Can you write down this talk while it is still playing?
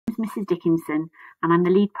Mrs Dickinson and I'm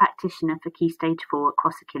the lead practitioner for Key Stage 4 at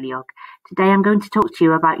Cross y Ceiliog. Today I'm going to talk to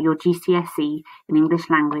you about your GCSE in English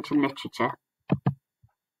Language and Literature.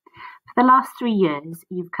 For the last 3 years,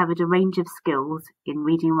 you've covered a range of skills in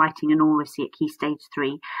reading, writing and oracy at Key Stage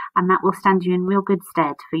 3, and that will stand you in real good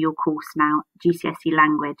stead for your course now, GCSE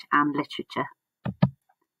Language and Literature.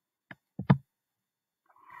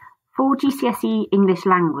 For GCSE English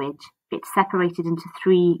Language, it's separated into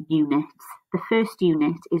 3 units. The first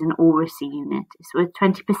unit is an oracy unit. It's worth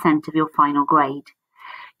 20% of your final grade.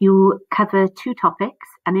 You'll cover 2 topics,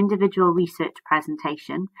 an individual research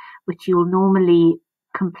presentation, which you'll normally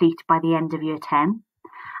complete by the end of Year 10,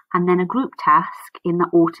 and then a group task in the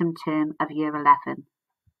autumn term of Year 11.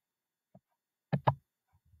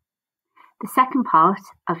 The second part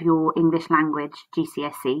of your English Language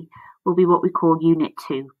GCSE will be what we call Unit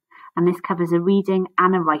 2, and this covers a reading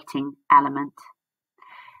and a writing element.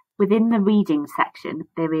 Within the reading section,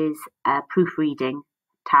 there is a proofreading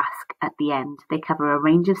task at the end. They cover a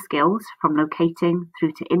range of skills from locating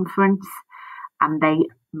through to inference, and they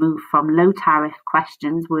move from low tariff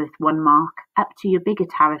questions worth 1 mark up to your bigger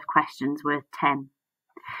tariff questions worth 10.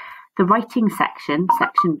 The writing section,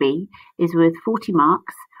 Section B, is worth 40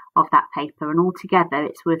 marks of that paper, and altogether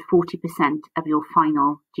it's worth 40% of your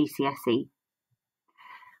final GCSE.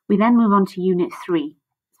 We then move on to Unit 3.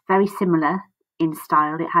 It's very similar in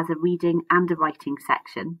style. It has a reading and a writing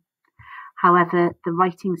section. However, the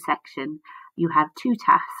writing section, you have 2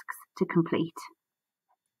 tasks to complete.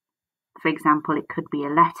 For example, it could be a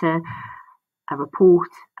letter, a report,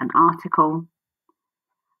 an article.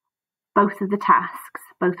 Both of the tasks,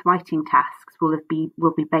 both writing tasks, will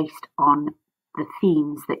be based on the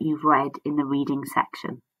themes that you've read in the reading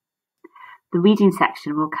section. The reading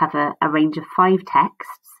section will cover a range of 5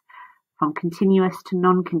 texts, from continuous to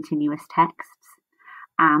non-continuous texts,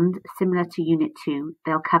 and similar to Unit 2,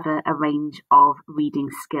 they'll cover a range of reading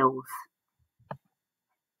skills.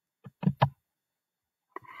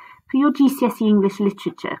 For your GCSE English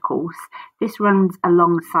Literature course, this runs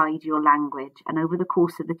alongside your language, and over the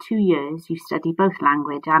course of the 2 years you study both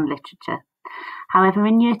language and literature. However,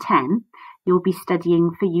 in Year 10, you'll be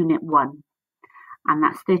studying for Unit 1, and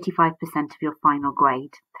that's 35% of your final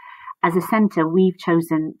grade. As a centre, we've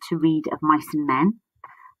chosen to read Of Mice and Men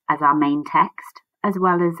as our main text, as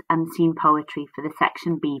well as unseen poetry for the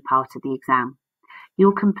Section B part of the exam.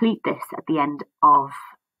 You'll complete this at the end of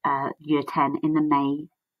Year 10 in the May.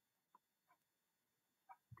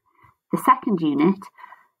 The second unit,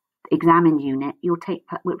 examined unit,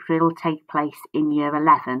 which will take place in Year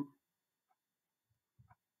 11.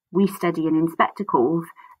 We study in Inspector Calls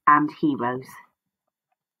and Heroes.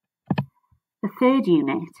 The third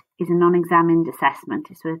unit is a non-examined assessment.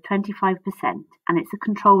 It's worth 25% and it's a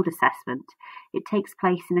controlled assessment. It takes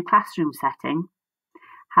place in a classroom setting.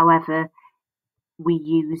 However, we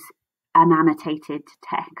use unannotated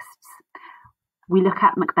texts. We look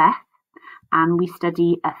at Macbeth and we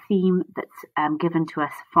study a theme that's given to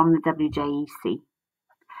us from the WJEC.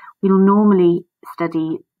 We'll normally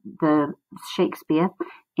study the Shakespeare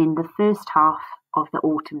in the first half of the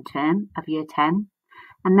autumn term of Year 10.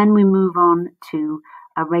 And then we move on to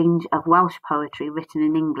a range of Welsh poetry written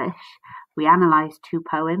in English. We analyse 2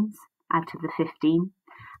 poems out of the 15,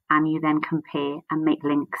 and you then compare and make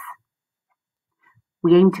links.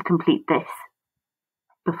 We aim to complete this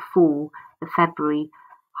before the February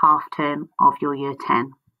half term of your Year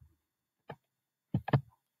 10.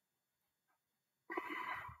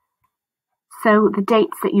 So the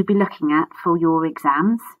dates that you'll be looking at for your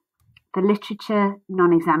exams, the literature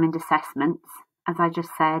non-examined assessments, as I just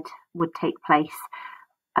said, would take place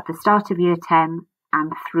at the start of Year 10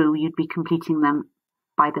 and through. You'd be completing them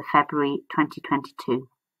by the February 2022.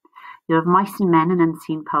 Your Mice and Men and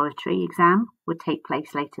Unseen Poetry exam would take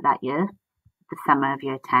place later that year, the summer of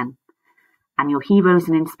Year 10. And your Heroes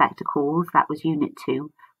and Inspector Calls, that was Unit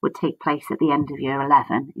 2, would take place at the end of Year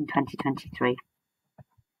 11 in 2023.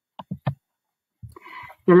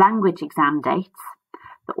 Your language exam dates,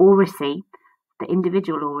 the oracy, the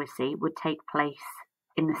individual oracy would take place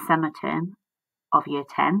in the summer term of Year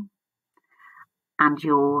 10, and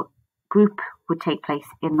your group would take place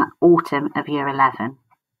in the autumn of Year 11.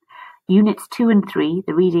 Units 2 and 3,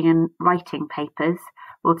 the reading and writing papers,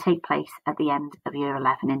 will take place at the end of Year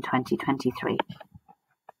 11 in 2023.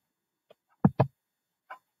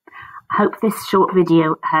 I hope this short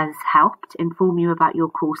video has helped inform you about your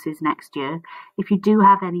courses next year. If you do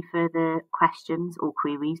have any further questions or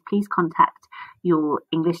queries, please contact your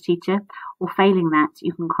English teacher, or failing that,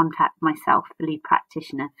 you can contact myself, the lead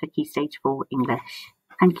practitioner for Key Stage 4 English.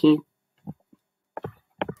 Thank you.